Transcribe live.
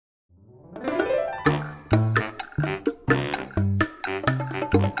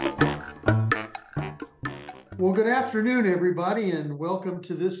Well, good afternoon, everybody, and welcome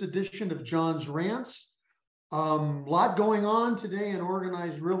to this edition of John's Rants. A lot going on today in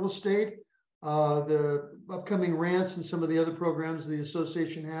organized real estate. The upcoming Rants and some of the other programs the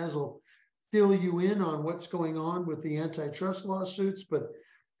association has will fill you in on what's going on with the antitrust lawsuits. But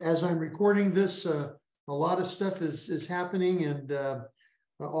as I'm recording this, a lot of stuff is happening, and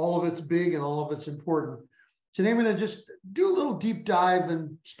all of it's big and all of it's important. Today, I'm going to just do a little deep dive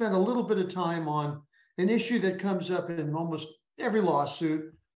and spend a little bit of time on an issue that comes up in almost every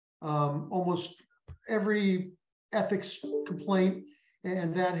lawsuit, almost every ethics complaint,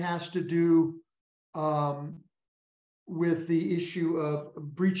 and that has to do with the issue of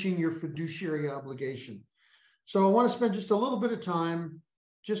breaching your fiduciary obligation. So I want to spend just a little bit of time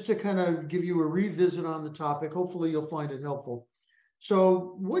just to kind of give you a revisit on the topic. Hopefully you'll find it helpful.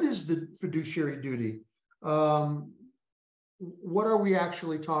 So what is the fiduciary duty? What are we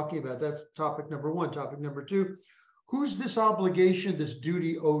actually talking about? That's topic number one. Topic number two, who's this obligation, this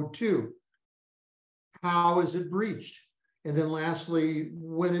duty owed to? How is it breached? And then lastly,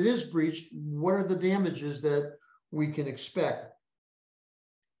 when it is breached, what are the damages that we can expect?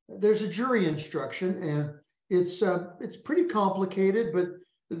 There's a jury instruction, and it's pretty complicated, but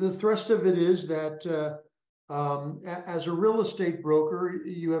the thrust of it is that as a real estate broker,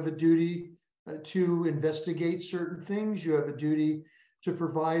 you have a duty to investigate certain things. You have a duty to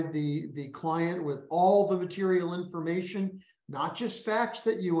provide the client with all the material information, not just facts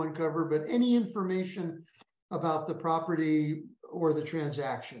that you uncover, but any information about the property or the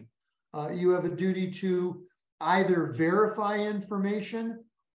transaction. You have a duty to either verify information,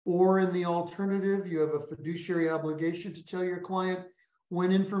 or in the alternative, you have a fiduciary obligation to tell your client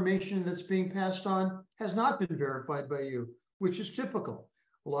when information that's being passed on has not been verified by you, which is typical.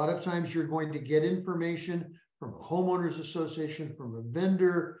 A lot of times you're going to get information from a homeowners association, from a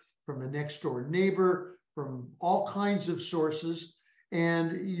vendor, from a next door neighbor, from all kinds of sources.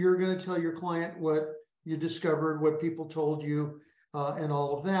 And you're going to tell your client what you discovered, what people told you, and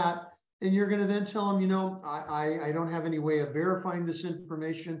all of that. And you're going to then tell them, you know, I don't have any way of verifying this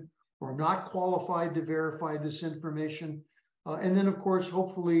information, or I'm not qualified to verify this information. And then, of course,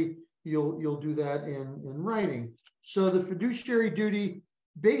 hopefully you'll do that in writing. So the fiduciary duty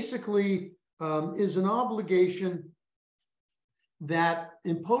basically is an obligation that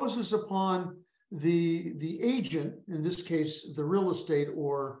imposes upon the agent, in this case, the real estate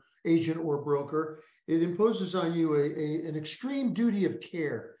or agent or broker. It imposes on you an extreme duty of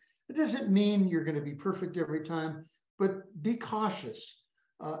care. It doesn't mean you're going to be perfect every time, but be cautious.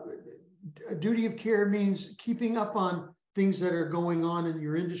 A duty of care means keeping up on things that are going on in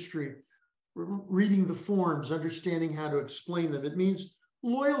your industry, reading the forms, understanding how to explain them. It means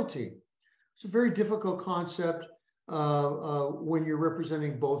loyalty. It's a very difficult concept when you're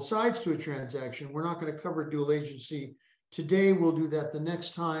representing both sides to a transaction. We're not going to cover dual agency today. We'll do that the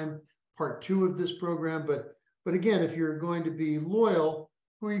next time, part 2 of this program. But again, if you're going to be loyal,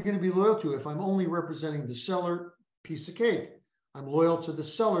 who are you going to be loyal to? If I'm only representing the seller, piece of cake. I'm loyal to the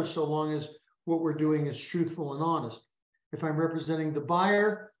seller so long as what we're doing is truthful and honest. If I'm representing the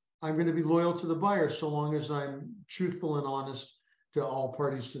buyer, I'm going to be loyal to the buyer so long as I'm truthful and honest to all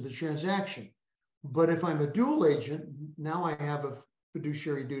parties to the transaction. But if I'm a dual agent, now I have a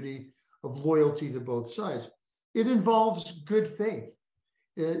fiduciary duty of loyalty to both sides. It involves good faith.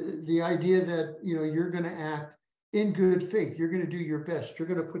 The idea that, you know, you're going to act in good faith. You're going to do your best. You're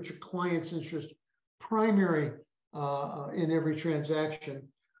going to put your client's interest primary in every transaction.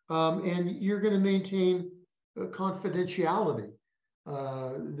 And you're going to maintain confidentiality.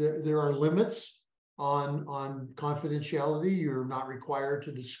 There are limits on confidentiality. You're not required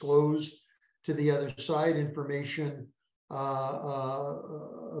to disclose to the other side information about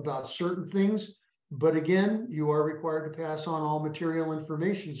certain things. But again, you are required to pass on all material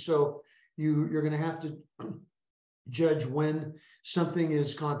information. So you're going to have to judge when something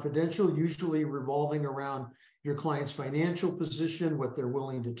is confidential, usually revolving around your client's financial position, what they're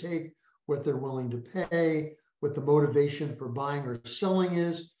willing to take, what they're willing to pay, what the motivation for buying or selling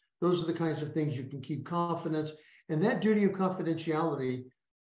is. Those are the kinds of things you can keep confidence. And that duty of confidentiality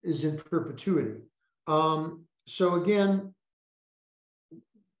is in perpetuity. So again,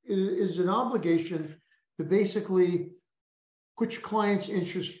 it is an obligation to basically put your client's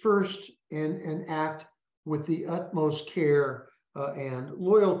interest first and act with the utmost care and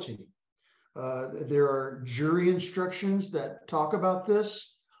loyalty. There are jury instructions that talk about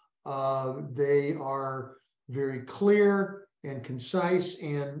this. They are very clear and concise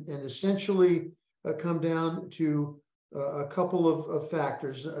and essentially come down to a couple of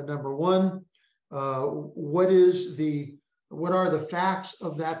factors. Number one, what are the facts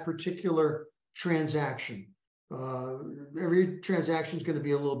of that particular transaction? Every transaction is going to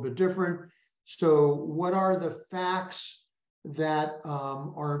be a little bit different. So what are the facts that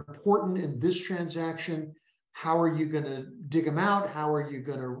are important in this transaction? How are you going to dig them out? How are you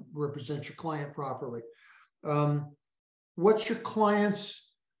going to represent your client properly? What's your client's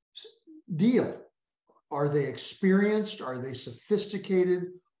deal? Are they experienced? Are they sophisticated?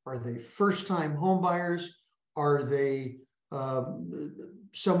 Are they first-time home buyers? Are they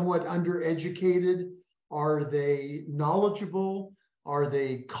somewhat undereducated? Are they knowledgeable? Are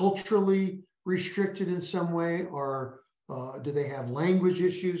they culturally restricted in some way? Or do they have language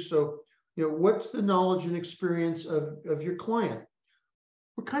issues? So, what's the knowledge and experience of your client?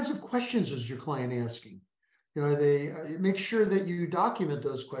 What kinds of questions is your client asking? They make sure that you document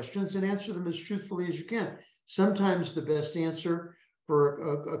those questions and answer them as truthfully as you can. Sometimes the best answer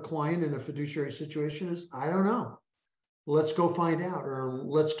for a client in a fiduciary situation is, I don't know. Let's go find out, or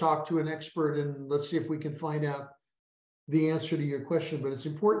let's talk to an expert and let's see if we can find out the answer to your question. But it's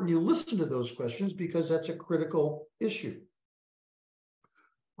important you listen to those questions because that's a critical issue.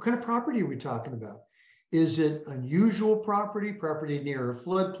 What kind of property are we talking about? Is it unusual property near a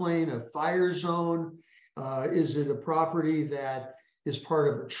floodplain, a fire zone? Is it a property that is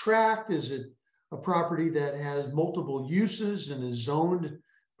part of a tract? Is it a property that has multiple uses and is zoned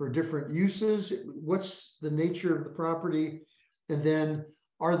for different uses? What's the nature of the property? And then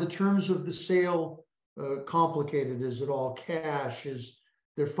are the terms of the sale complicated? Is it all cash? Is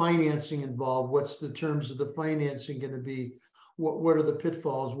there financing involved? What's the terms of the financing going to be? What are the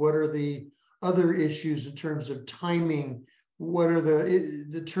pitfalls? What are the other issues in terms of timing? What are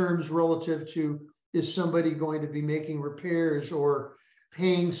the terms relative to, is somebody going to be making repairs or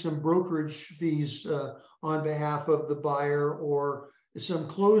paying some brokerage fees on behalf of the buyer, or some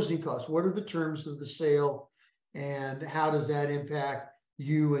closing costs? What are the terms of the sale, and how does that impact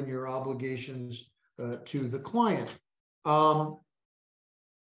you and your obligations to the client?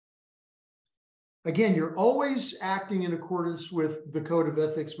 Again, you're always acting in accordance with the code of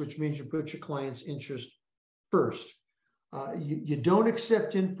ethics, which means you put your client's interest first. You don't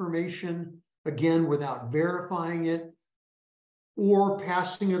accept information, again, without verifying it or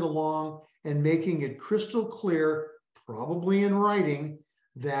passing it along and making it crystal clear, probably in writing,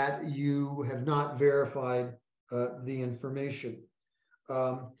 that you have not verified the information.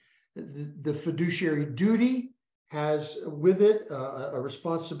 The fiduciary duty has with it a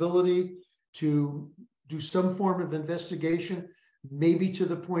responsibility to do some form of investigation, maybe to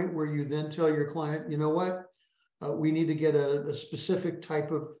the point where you then tell your client, you know what, we need to get a specific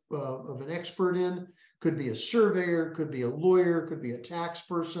type of an expert in. Could be a surveyor, could be a lawyer, could be a tax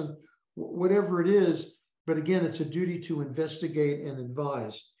person, whatever it is. But again, it's a duty to investigate and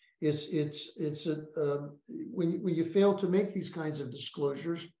advise. When you fail to make these kinds of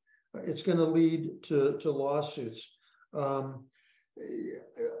disclosures, it's going to lead to lawsuits.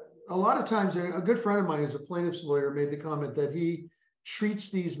 A lot of times, a good friend of mine who's a plaintiff's lawyer made the comment that he treats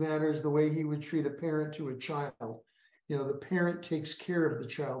these matters the way he would treat a parent to a child. The parent takes care of the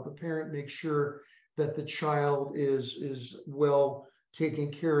child. The parent makes sure that the child is well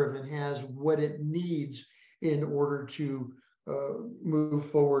taken care of and has what it needs in order to move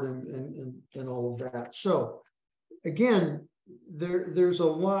forward and all of that. So again, there's a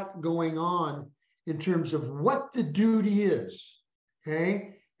lot going on in terms of what the duty is,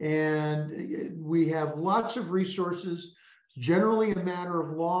 okay? And we have lots of resources. It's generally a matter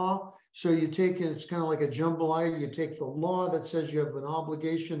of law. So you take it, it's kind of like a jambalaya. You take the law that says you have an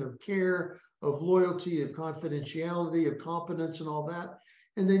obligation of care, of loyalty, of confidentiality, of competence, and all that.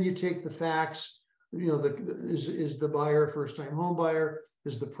 And then you take the facts. Is the buyer a first-time home buyer?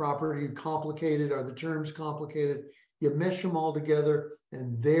 Is the property complicated? Are the terms complicated? You mesh them all together,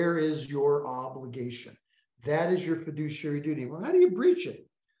 and there is your obligation. That is your fiduciary duty. Well, how do you breach it?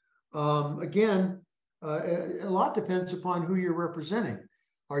 Again, a lot depends upon who you're representing.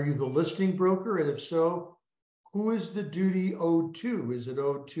 Are you the listing broker? And if so, who is the duty owed to? Is it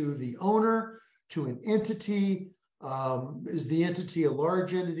owed to the owner, to an entity? Is the entity a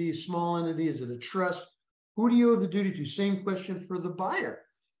large entity, a small entity? Is it a trust? Who do you owe the duty to? Same question for the buyer.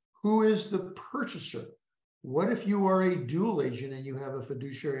 Who is the purchaser? What if you are a dual agent and you have a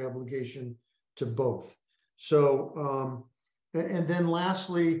fiduciary obligation to both? So, and then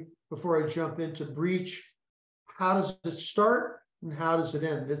lastly, before I jump into breach, how does it start and how does it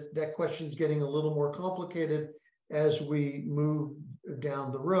end? That question is getting a little more complicated as we move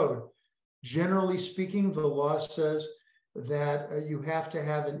down the road. Generally speaking, the law says that you have to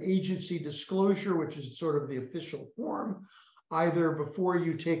have an agency disclosure, which is sort of the official form, either before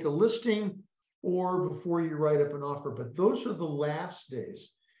you take a listing or before you write up an offer. But those are the last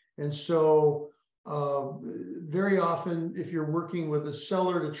days. And so Very often, if you're working with a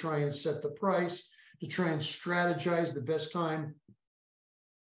seller to try and set the price, to try and strategize the best time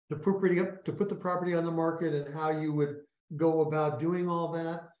to put the property on the market and how you would go about doing all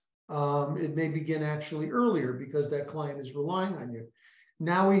that, it may begin actually earlier because that client is relying on you.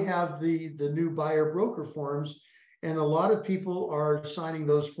 Now we have the new buyer broker forms, and a lot of people are signing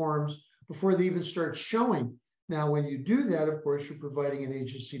those forms before they even start showing. Now, when you do that, of course, you're providing an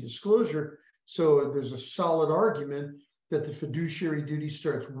agency disclosure. So there's a solid argument that the fiduciary duty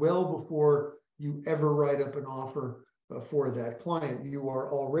starts well before you ever write up an offer for that client. You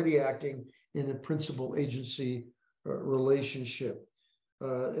are already acting in a principal agency relationship.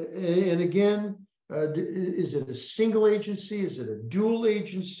 And again, is it a single agency? Is it a dual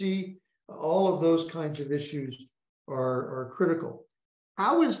agency? All of those kinds of issues are critical.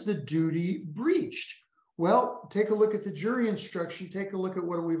 How is the duty breached? Well, take a look at the jury instruction. Take a look at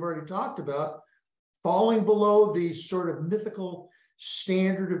what we've already talked about. Falling below the sort of mythical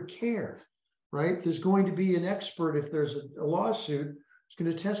standard of care, right? There's going to be an expert, if there's a lawsuit, who's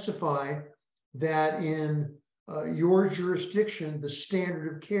going to testify that in your jurisdiction, the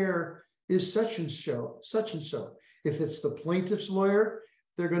standard of care is such and so. If it's the plaintiff's lawyer,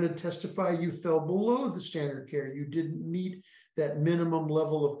 they're going to testify you fell below the standard of care. You didn't meet that minimum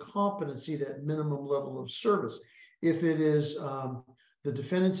level of competency, that minimum level of service. If it is the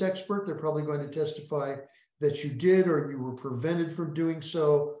defendant's expert, they're probably going to testify that you did or you were prevented from doing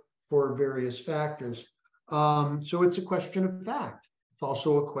so for various factors. So it's a question of fact. It's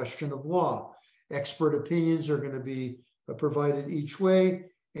also a question of law. Expert opinions are going to be provided each way.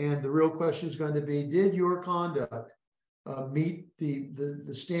 And the real question is going to be, did your conduct meet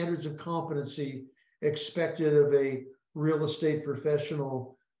the standards of competency expected of a real estate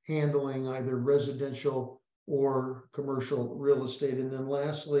professional handling either residential or commercial real estate? And then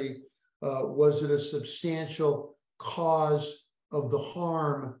lastly, was it a substantial cause of the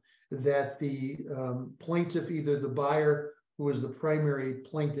harm that the plaintiff, either the buyer, who is the primary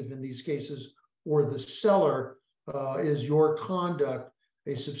plaintiff in these cases, or the seller, is your conduct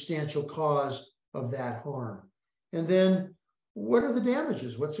a substantial cause of that harm? And then what are the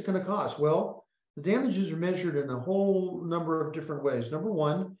damages? What's it going to cost? Well, the damages are measured in a whole number of different ways. Number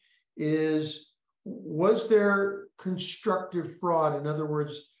one is, was there constructive fraud? In other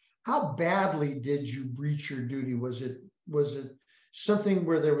words, how badly did you breach your duty? Was it something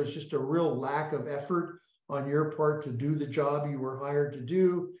where there was just a real lack of effort on your part to do the job you were hired to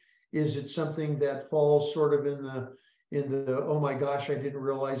do? Is it something that falls sort of in the oh my gosh, I didn't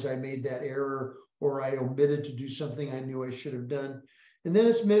realize I made that error, or I omitted to do something I knew I should have done? And then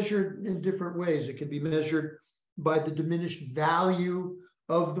it's measured in different ways. It can be measured by the diminished value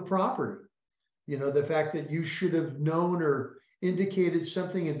of the property. You know, the fact that you should have known or indicated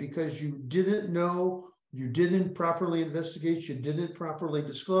something, and because you didn't know, you didn't properly investigate, you didn't properly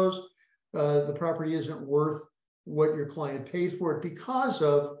disclose, the property isn't worth what your client paid for it because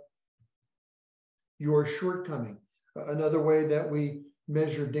of your shortcoming. Another way that we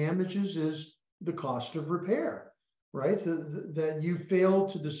measure damages is the cost of repair, right? That you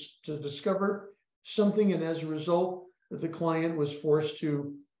failed to discover something, and as a result, the client was forced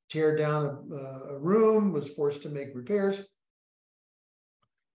to tear down a room, was forced to make repairs.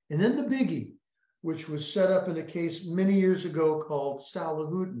 And then the biggie, which was set up in a case many years ago called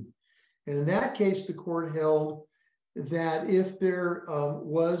Salahuddin. And in that case, the court held that if there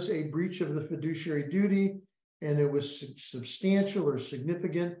was a breach of the fiduciary duty and it was substantial or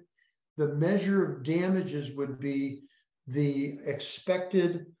significant, the measure of damages would be the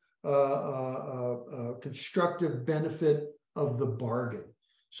expected constructive benefit of the bargain.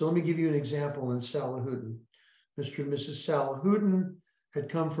 So let me give you an example in Salahuddin. Mr. and Mrs. Salahuddin had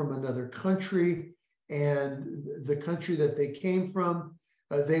come from another country, and the country that they came from,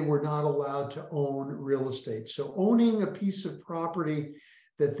 they were not allowed to own real estate. So owning a piece of property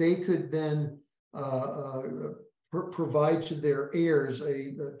that they could then provide to their heirs,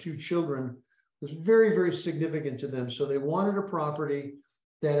 two children, was very, very significant to them. So they wanted a property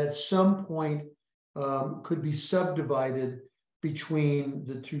that at some point could be subdivided between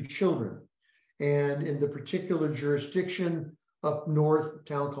the two children. And in the particular jurisdiction up north, a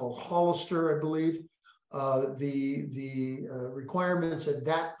town called Hollister, I believe, the requirements at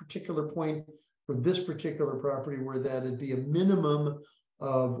that particular point for this particular property were that it'd be a minimum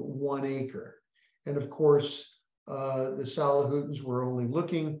of 1 acre. And of course, the Salahuddins were only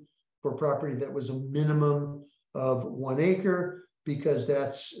looking for property that was a minimum of 1 acre, because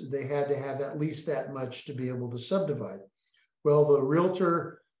they had to have at least that much to be able to subdivide. Well, the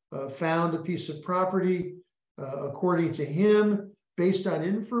realtor found a piece of property, according to him, based on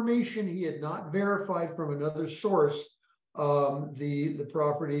information he had not verified from another source, the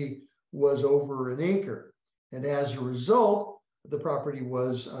property was over an acre. And as a result, the property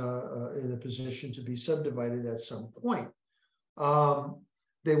was in a position to be subdivided at some point.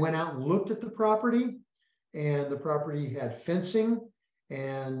 They went out and looked at the property, and the property had fencing,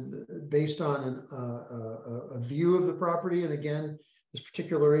 and based on a view of the property, and again, this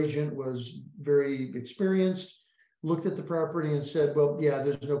particular agent was very experienced, looked at the property and said, well, yeah,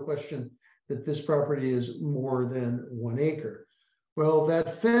 there's no question that this property is more than 1 acre. Well,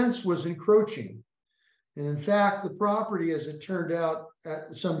 that fence was encroaching. And in fact, the property, as it turned out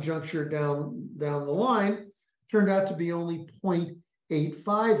at some juncture down the line, turned out to be only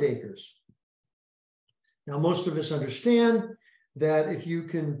 0.85 acres. Now, most of us understand that if you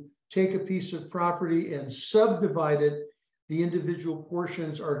can take a piece of property and subdivide it, the individual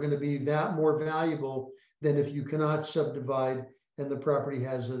portions are going to be that more valuable than if you cannot subdivide and the property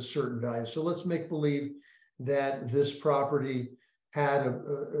has a certain value. So let's make believe that this property had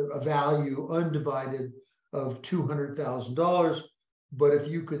a value undivided of $200,000, but if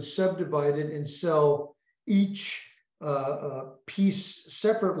you could subdivide it and sell each piece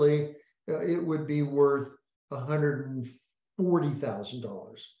separately, it would be worth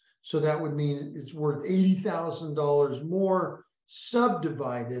 $140,000. So that would mean it's worth $80,000 more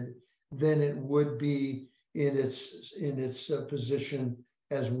subdivided than it would be in its position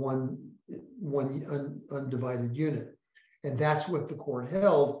as one undivided unit. And that's what the court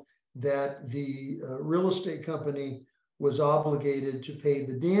held, that the real estate company was obligated to pay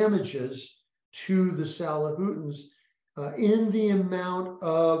the damages to the Salahutans in the amount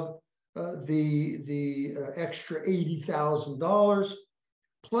of the extra $80,000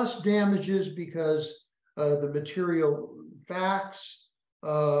 plus damages because the material facts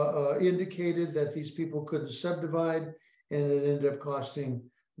indicated that these people couldn't subdivide, and it ended up costing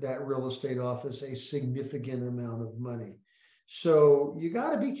that real estate office a significant amount of money. So you got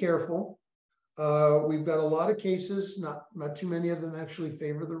to be careful. We've got a lot of cases, not too many of them actually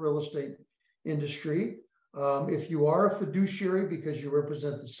favor the real estate industry. If you are a fiduciary because you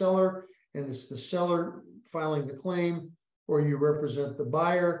represent the seller and it's the seller filing the claim, or you represent the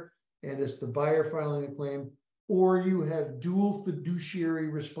buyer and it's the buyer filing the claim, or you have dual fiduciary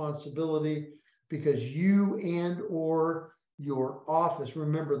responsibility because you and or your office,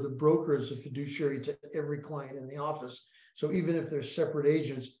 remember the broker is a fiduciary to every client in the office. So even if they're separate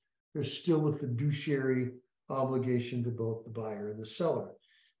agents, there's still a fiduciary obligation to both the buyer and the seller.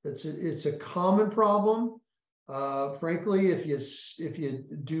 It's a common problem. Frankly, if you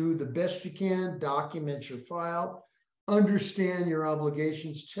do the best you can, document your file, understand your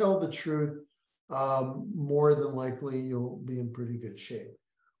obligations, tell the truth, more than likely you'll be in pretty good shape.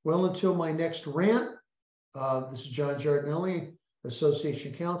 Well, until my next rant, this is John Giardinelli,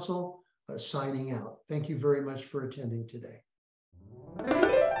 Association Counsel, signing out. Thank you very much for attending today.